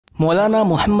مولانا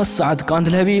محمد سعد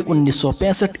کاندھلوی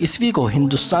 1965 عیسوی کو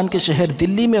ہندوستان کے شہر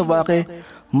دلی میں واقع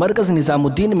مرکز نظام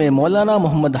الدین میں مولانا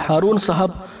محمد ہارون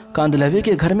صاحب کاندھلوی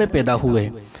کے گھر میں پیدا ہوئے۔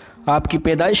 آپ کی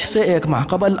پیدائش سے ایک ماہ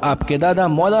قبل آپ کے دادا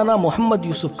مولانا محمد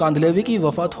یوسف کاندھلوی کی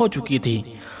وفات ہو چکی تھی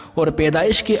اور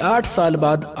پیدائش کے 8 سال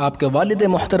بعد آپ کے والد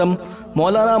محترم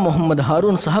مولانا محمد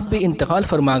ہارون صاحب بھی انتقال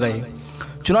فرما گئے۔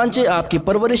 چنانچہ آپ کی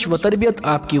پرورش و تربیت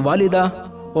آپ کی والدہ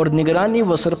اور نگرانی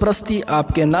و سرپرستی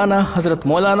آپ کے نانا حضرت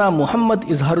مولانا محمد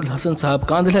اظہار الحسن صاحب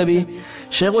کاندھلوی،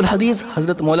 شیخ الحدیث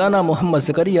حضرت مولانا محمد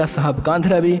زکریا صاحب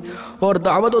کاندھلوی اور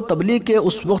دعوت و تبلیغ کے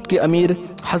اس وقت کے امیر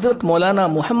حضرت مولانا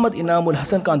محمد انعام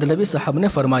الحسن کاندھلوی صاحب نے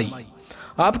فرمائی۔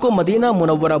 آپ کو مدینہ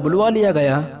منورہ بلوا لیا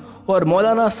گیا اور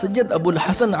مولانا سید ابو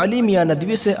الحسن علی میاں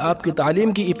ندوی سے آپ کی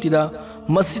تعلیم کی ابتدا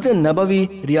مسجد نبوی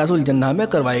ریاض الجنہ میں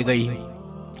کروائی گئی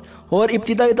اور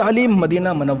ابتدائی تعلیم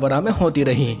مدینہ منورہ میں ہوتی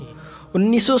رہی۔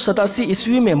 1987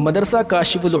 عیسوی میں مدرسہ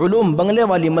کاشف العلوم بنگلے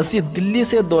والی مسجد دلی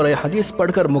سے دورہ حدیث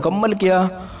پڑھ کر مکمل کیا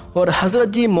اور حضرت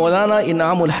جی مولانا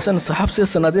انعام الحسن صاحب سے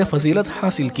سند فضیلت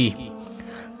حاصل کی۔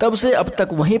 تب سے اب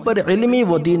تک وہیں پر علمی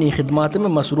و دینی خدمات میں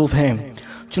مصروف ہیں۔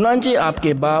 چنانچہ آپ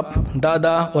کے باپ،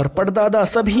 دادا اور پردادا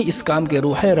سبھی اس کام کے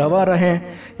روح روا رہے،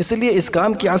 اس لیے اس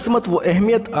کام کی عظمت و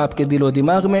اہمیت آپ کے دل و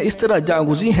دماغ میں اس طرح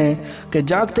جاگزی ہیں کہ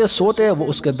جاگتے سوتے وہ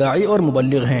اس کے داعی اور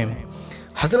مبلغ ہیں۔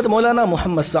 حضرت مولانا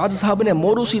محمد سعد صاحب نے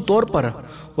موروثی طور پر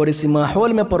اور اسی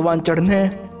ماحول میں پروان چڑھنے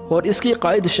اور اس کی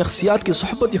قائد شخصیات کی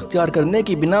صحبت اختیار کرنے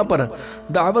کی بنا پر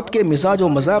دعوت کے مزاج و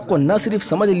مذاق کو نہ صرف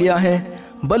سمجھ لیا ہے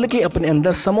بلکہ اپنے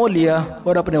اندر سمو لیا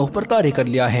اور اپنے اوپر طاری کر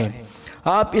لیا ہے۔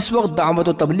 آپ اس وقت دعوت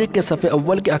و تبلیغ کے صف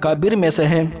اول کے اکابر میں سے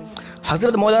ہیں۔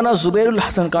 حضرت مولانا زبیر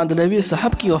الحسن کاندھلوی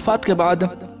صاحب کی وفات کے بعد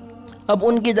اب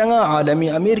ان کی جگہ عالمی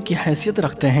امیر کی حیثیت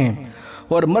رکھتے ہیں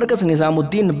اور مرکز نظام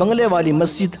الدین بنگلے والی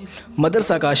مسجد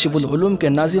مدرسہ کاشف العلوم کے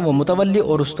ناظم و متولی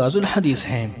اور استاذ الحدیث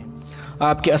ہیں۔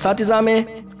 آپ کے اساتذہ میں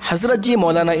حضرت جی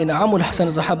مولانا انعام الحسن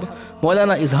صاحب،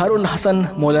 مولانا اظہار الحسن،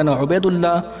 مولانا عبید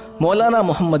اللہ، مولانا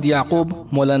محمد یعقوب،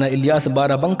 مولانا الیاس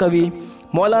بارہ بنکوی،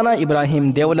 مولانا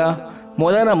ابراہیم دیولہ،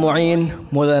 مولانا معین،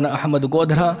 مولانا احمد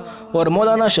گودھرا اور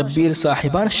مولانا شبیر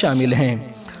صاحبان شامل ہیں۔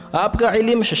 آپ کا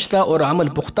علم ششتہ اور عمل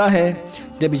پختہ ہے۔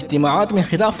 جب اجتماعات میں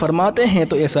خطاب فرماتے ہیں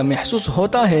تو ایسا محسوس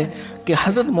ہوتا ہے کہ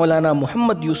حضرت مولانا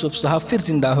محمد یوسف صاحب پھر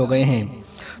زندہ ہو گئے ہیں۔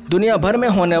 دنیا بھر میں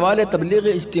ہونے والے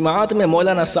تبلیغی اجتماعات میں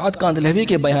مولانا سعد کاندھلوی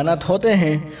کے بیانات ہوتے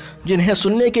ہیں جنہیں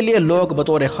سننے کے لیے لوگ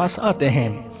بطور خاص آتے ہیں۔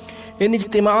 ان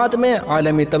اجتماعات میں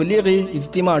عالمی تبلیغی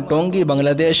اجتماع ٹونگی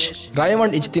بنگلہ دیش، رائے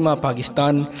منڈ اجتماع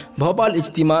پاکستان، بھوپال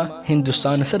اجتماع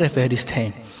ہندوستان سر فہرست ہیں۔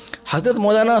 حضرت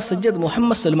مولانا سید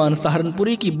محمد سلمان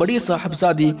سہارنپوری کی بڑی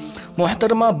صاحبزادی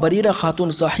محترمہ بریرہ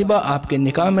خاتون صاحبہ آپ کے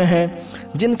نکاح میں ہیں،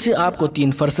 جن سے آپ کو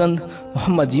 3 فرزند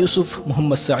محمد یوسف،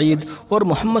 محمد سعید اور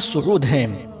محمد سعود ہیں۔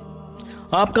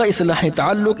 آپ کا اصلاحی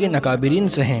تعلق ان اکابرین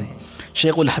سے ہیں۔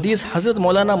 شیخ الحدیث حضرت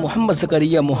مولانا محمد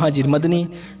زکریا مہاجر مدنی،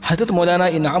 حضرت مولانا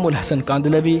انعام الحسن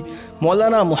کاندھلوی،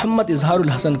 مولانا محمد اظہار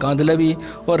الحسن کاندھلوی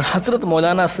اور حضرت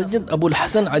مولانا سید ابو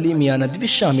الحسن علی میاں ندوی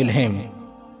شامل ہیں۔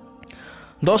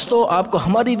 دوستو، آپ کو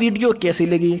ہماری ویڈیو کیسی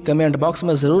لگی کمنٹ باکس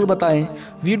میں ضرور بتائیں۔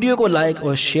 ویڈیو کو لائک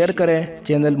اور شیئر کریں۔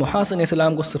 چینل محاسن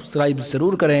اسلام کو سبسکرائب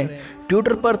ضرور کریں۔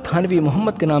 ٹویٹر پر تھانوی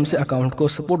محمد کے نام سے اکاؤنٹ کو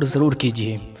سپورٹ ضرور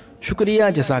کیجیے۔ شکریہ،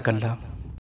 جزاک اللہ۔